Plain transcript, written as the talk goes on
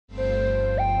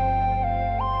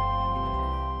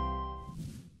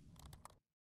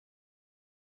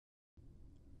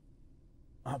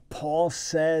Paul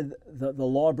said the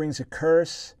law brings a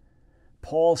curse.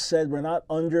 Paul said we're not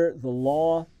under the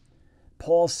law.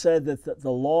 Paul said that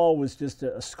the law was just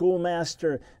a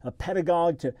schoolmaster, a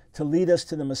pedagogue to lead us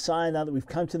to the Messiah. Now that we've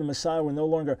come to the Messiah, we're no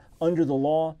longer under the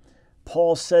law.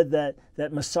 Paul said that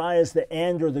Messiah is the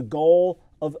end or the goal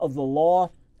of the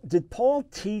law. Did Paul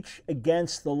teach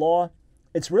against the law?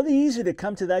 It's really easy to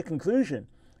come to that conclusion,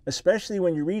 especially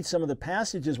when you read some of the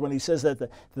passages when he says that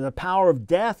the power of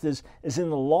death is in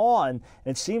the law, and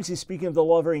it seems he's speaking of the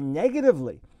law very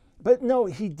negatively. But no,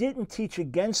 he didn't teach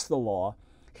against the law.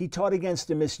 He taught against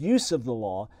the misuse of the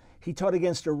law. He taught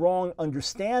against a wrong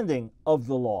understanding of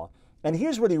the law. And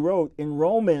here's what he wrote in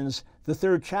Romans, the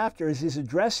 3rd chapter, as he's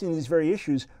addressing these very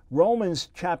issues. Romans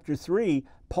chapter 3,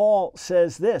 Paul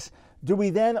says this: "Do we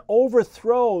then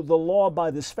overthrow the law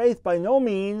by this faith? By no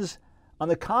means. On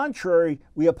the contrary,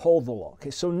 we uphold the law."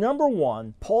 Okay, so number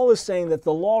one, Paul is saying that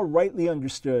the law rightly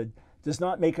understood does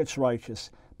not make us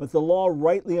righteous, but the law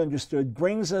rightly understood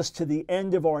brings us to the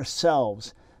end of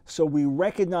ourselves. So we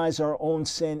recognize our own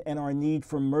sin and our need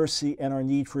for mercy and our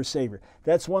need for a Savior.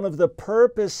 That's one of the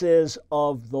purposes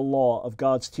of the law, of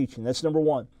God's teaching. That's number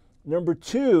one. Number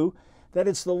two, that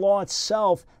it's the law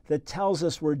itself that tells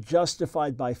us we're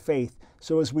justified by faith.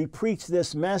 So as we preach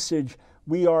this message,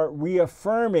 we are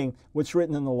reaffirming what's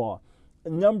written in the law.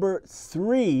 Number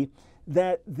three,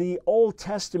 that the Old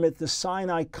Testament, the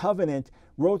Sinai covenant,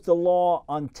 wrote the law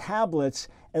on tablets,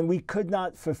 and we could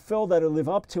not fulfill that or live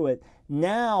up to it.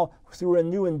 Now, through a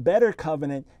new and better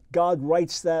covenant, God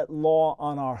writes that law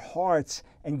on our hearts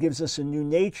and gives us a new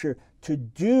nature to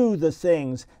do the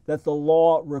things that the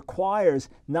law requires,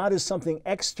 not as something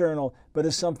external, but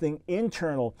as something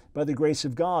internal by the grace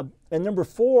of God. And number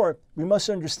four, we must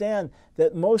understand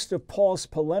that most of Paul's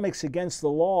polemics against the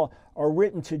law are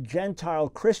written to Gentile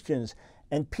Christians,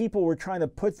 and people were trying to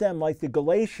put them, like the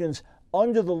Galatians,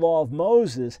 under the law of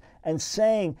Moses and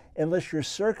saying, unless you're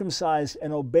circumcised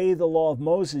and obey the law of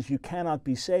Moses, you cannot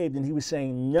be saved. And he was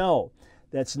saying, no,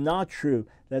 that's not true.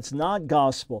 That's not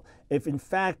gospel. If in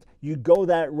fact you go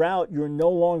that route, you're no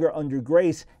longer under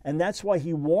grace. And that's why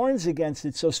he warns against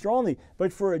it so strongly.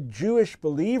 But for a Jewish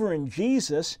believer in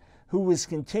Jesus who was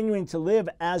continuing to live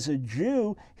as a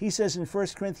Jew, he says in 1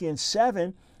 Corinthians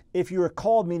 7, if you are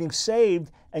called, meaning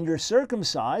saved, and you're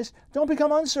circumcised, don't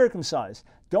become uncircumcised.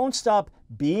 Don't stop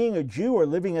being a Jew or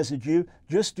living as a Jew.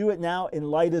 Just do it now in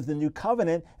light of the new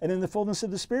covenant and in the fullness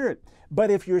of the Spirit.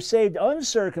 But if you're saved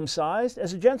uncircumcised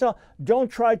as a Gentile, don't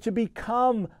try to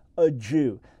become a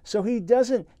Jew. So he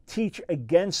doesn't teach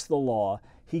against the law.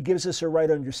 He gives us a right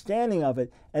understanding of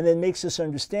it and then makes us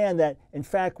understand that, in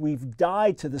fact, we've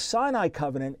died to the Sinai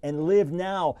covenant and live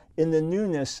now in the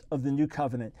newness of the new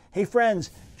covenant. Hey,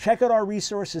 friends, check out our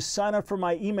resources. Sign up for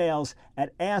my emails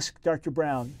at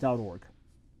askdrbrown.org.